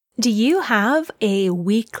Do you have a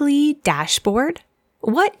weekly dashboard?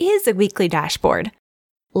 What is a weekly dashboard?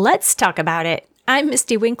 Let's talk about it. I'm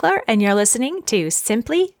Misty Winkler, and you're listening to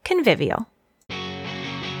Simply Convivial.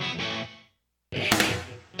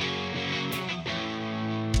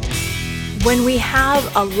 When we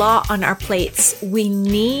have a lot on our plates, we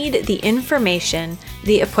need the information,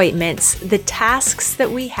 the appointments, the tasks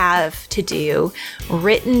that we have to do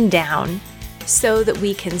written down so that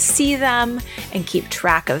we can see them and keep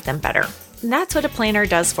track of them better. And that's what a planner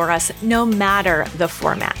does for us, no matter the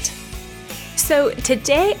format. So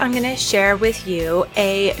today I'm going to share with you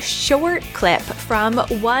a short clip from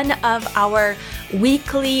one of our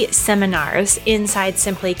weekly seminars inside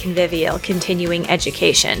Simply Convivial Continuing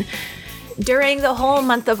Education. During the whole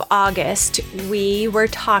month of August, we were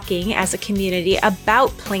talking as a community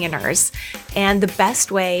about planners and the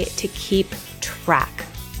best way to keep track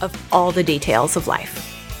of all the details of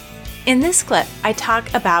life. In this clip, I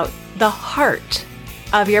talk about the heart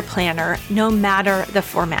of your planner, no matter the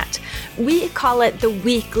format. We call it the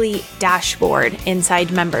weekly dashboard inside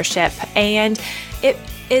membership, and it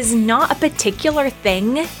is not a particular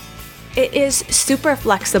thing. It is super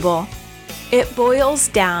flexible. It boils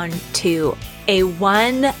down to a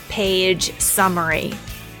one-page summary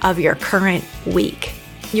of your current week,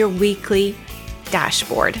 your weekly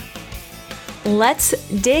dashboard. Let's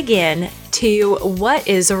dig in to what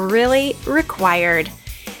is really required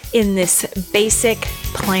in this basic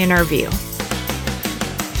planner view.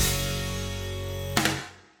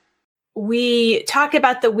 We talk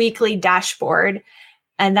about the weekly dashboard,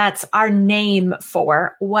 and that's our name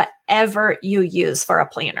for whatever you use for a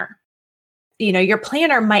planner. You know, your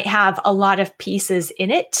planner might have a lot of pieces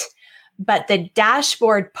in it, but the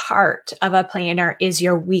dashboard part of a planner is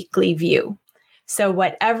your weekly view. So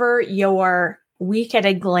whatever your week at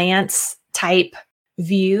a glance type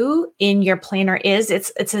view in your planner is,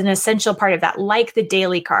 it's an essential part of that, like the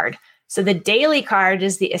daily card. So the daily card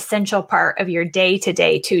is the essential part of your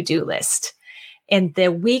day-to-day to-do list. And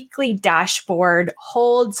the weekly dashboard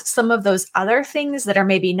holds some of those other things that are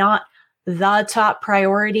maybe not the top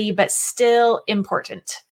priority, but still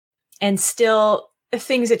important and still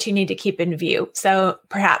things that you need to keep in view. So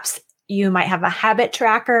perhaps you might have a habit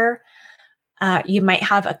tracker. You might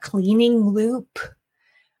have a cleaning loop.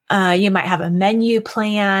 You might have a menu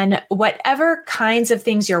plan, whatever kinds of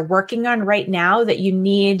things you're working on right now that you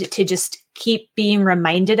need to just keep being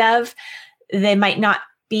reminded of. They might not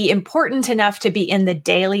be important enough to be in the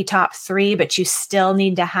daily top 3, but you still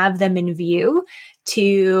need to have them in view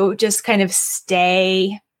to just kind of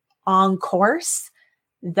stay on course.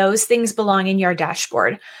 Those things belong in your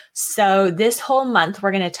dashboard. So this whole month,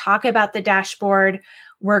 we're going to talk about the dashboard.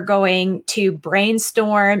 We're going to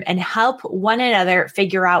brainstorm and help one another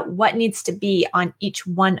figure out what needs to be on each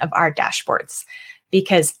one of our dashboards,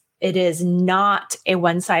 because it is not a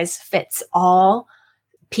one-size-fits-all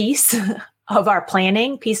piece of our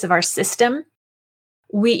planning, piece of our system.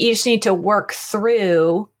 We each need to work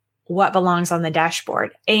through what belongs on the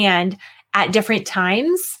dashboard. And at different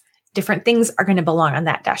times, different things are going to belong on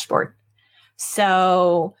that dashboard.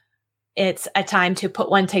 So it's a time to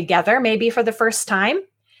put one together, maybe for the first time.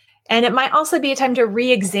 And it might also be a time to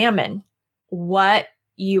re-examine what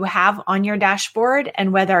you have on your dashboard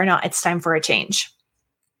and whether or not it's time for a change.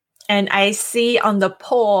 And I see on the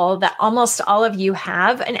poll that almost all of you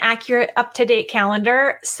have an accurate, up-to-date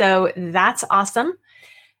calendar. So that's awesome.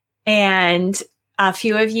 And a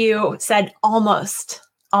few of you said almost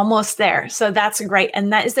there. So that's great.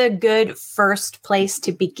 And that is a good first place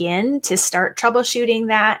to begin to start troubleshooting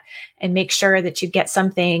that and make sure that you get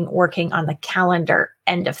something working on the calendar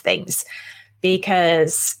end of things,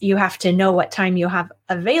 because you have to know what time you have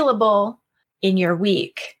available in your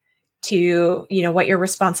week to, what your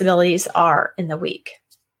responsibilities are in the week.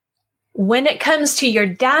 When it comes to your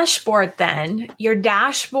dashboard, then your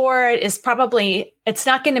dashboard is it's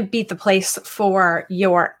not going to be the place for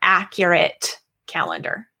your accurate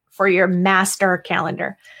calendar, for your master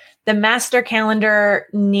calendar. The master calendar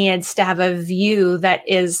needs to have a view that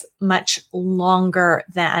is much longer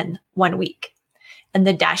than 1 week. And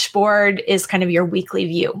the dashboard is kind of your weekly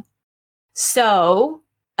view. So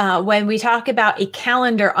when we talk about a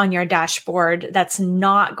calendar on your dashboard, that's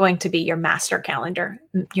not going to be your master calendar,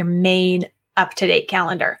 your main up-to-date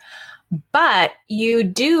calendar. But you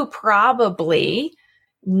do probably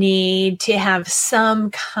need to have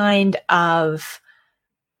some kind of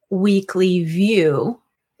weekly view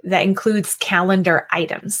that includes calendar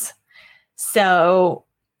items. So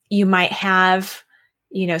you might have,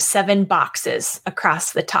 7 boxes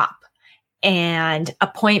across the top and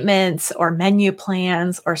appointments or menu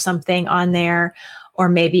plans or something on there, or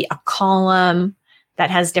maybe a column that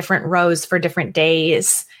has different rows for different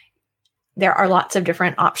days. There are lots of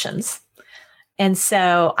different options. And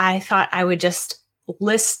so I thought I would just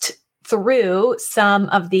list through some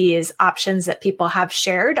of these options that people have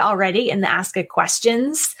shared already in the Ask a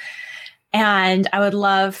Questions. And I would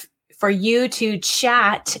love for you to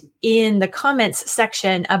chat in the comments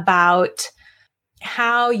section about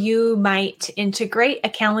how you might integrate a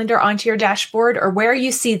calendar onto your dashboard or where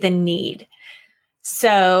you see the need.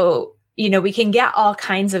 So, we can get all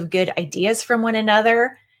kinds of good ideas from one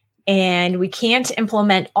another, and we can't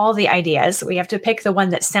implement all the ideas. We have to pick the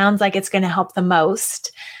one that sounds like it's going to help the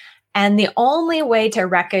most. And the only way to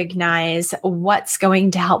recognize what's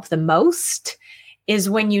going to help the most is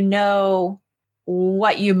when you know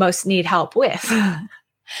what you most need help with.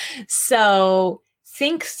 So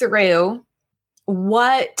think through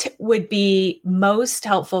what would be most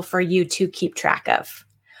helpful for you to keep track of.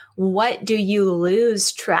 What do you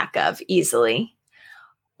lose track of easily?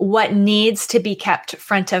 What needs to be kept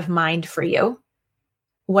front of mind for you?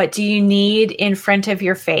 What do you need in front of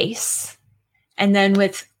your face? And then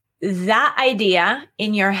with that idea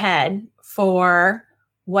in your head for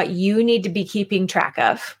what you need to be keeping track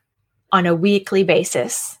of on a weekly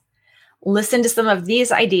basis, listen to some of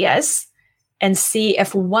these ideas and see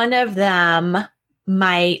if one of them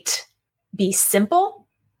might be simple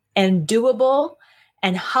and doable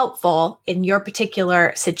and helpful in your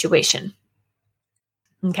particular situation.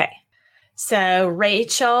 Okay, so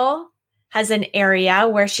Rachel has an area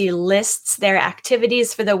where she lists their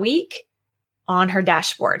activities for the week on her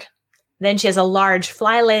dashboard. Then she has a large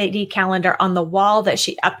Fly Lady calendar on the wall that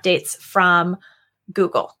she updates from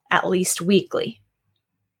Google at least weekly.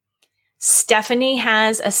 Stephanie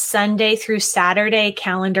has a Sunday through Saturday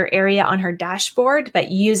calendar area on her dashboard,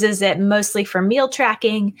 but uses it mostly for meal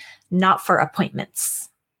tracking, not for appointments.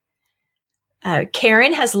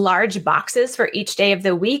 Karen has large boxes for each day of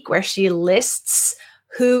the week where she lists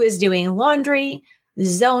who is doing laundry,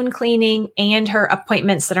 zone cleaning, and her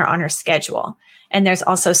appointments that are on her schedule. And there's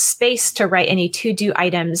also space to write any to-do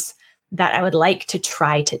items that I would like to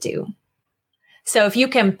try to do. So if you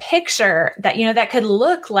can picture that, that could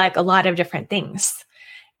look like a lot of different things.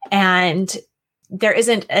 And there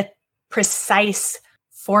isn't a precise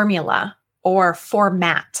formula or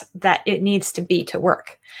format that it needs to be to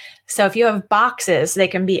work. So if you have boxes, they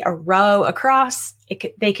can be a row across,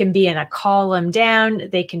 they can be in a column down,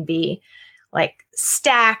 they can be like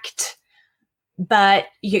stacked, but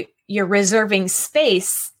you're reserving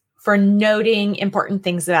space for noting important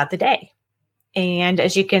things about the day. And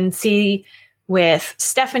as you can see with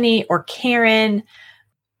Stephanie or Karen,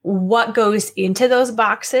 what goes into those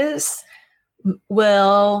boxes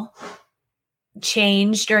will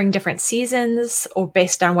change during different seasons or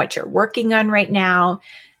based on what you're working on right now.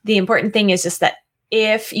 The important thing is just that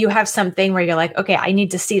if you have something where you're like, okay, I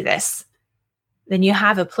need to see this, then you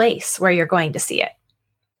have a place where you're going to see it.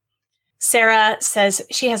 Sarah says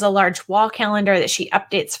she has a large wall calendar that she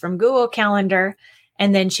updates from Google Calendar,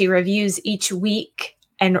 and then she reviews each week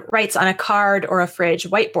and writes on a card or a fridge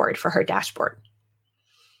whiteboard for her dashboard.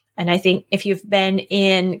 And I think if you've been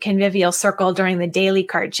in Convivial Circle during the daily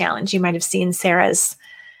card challenge, you might have seen Sarah's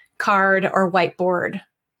card or whiteboard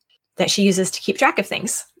that she uses to keep track of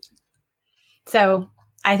things. So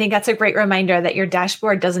I think that's a great reminder that your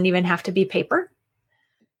dashboard doesn't even have to be paper.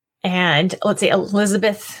 And let's see,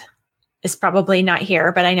 Elizabeth is probably not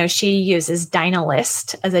here, but I know she uses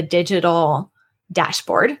Dynalist as a digital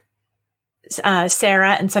dashboard.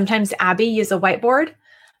 Sarah and sometimes Abby use a whiteboard.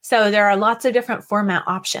 So there are lots of different format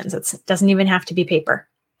options. It doesn't even have to be paper.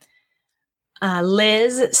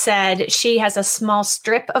 Liz said she has a small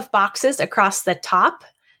strip of boxes across the top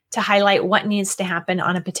to highlight what needs to happen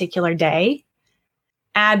on a particular day.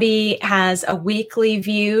 Abby has a weekly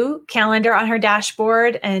view calendar on her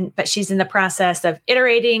dashboard, but she's in the process of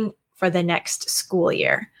iterating for the next school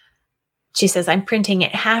year. She says, I'm printing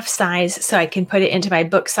it half size so I can put it into my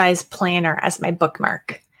book size planner as my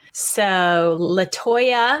bookmark. So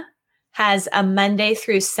Latoya has a Monday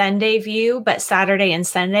through Sunday view, but Saturday and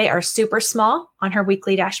Sunday are super small on her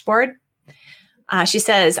weekly dashboard. She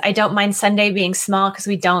says, I don't mind Sunday being small because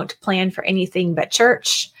we don't plan for anything but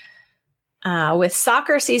church. With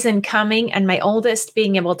soccer season coming and my oldest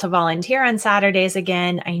being able to volunteer on Saturdays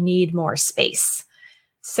again, I need more space.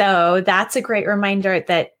 So that's a great reminder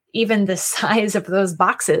that even the size of those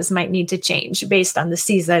boxes might need to change based on the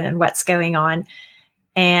season and what's going on.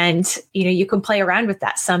 And, you can play around with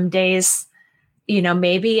that. Some days,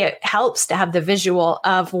 maybe it helps to have the visual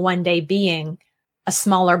of one day being a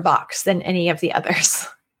smaller box than any of the others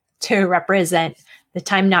to represent the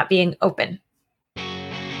time not being open.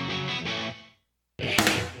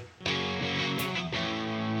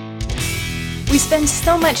 We spend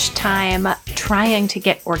so much time trying to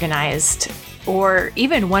get organized, or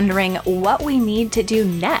even wondering what we need to do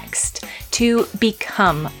next to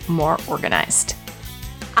become more organized.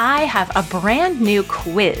 I have a brand new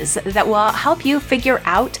quiz that will help you figure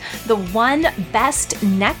out the one best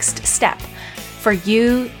next step for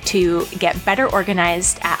you to get better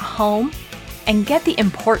organized at home and get the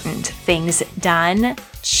important things done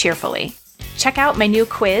cheerfully. Check out my new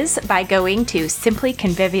quiz by going to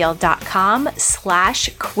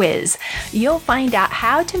simplyconvivial.com/quiz. You'll find out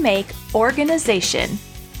how to make organization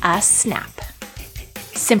a snap.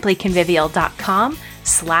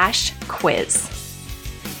 simplyconvivial.com/quiz.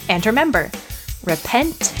 And remember,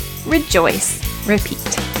 repent, rejoice,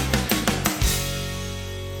 repeat.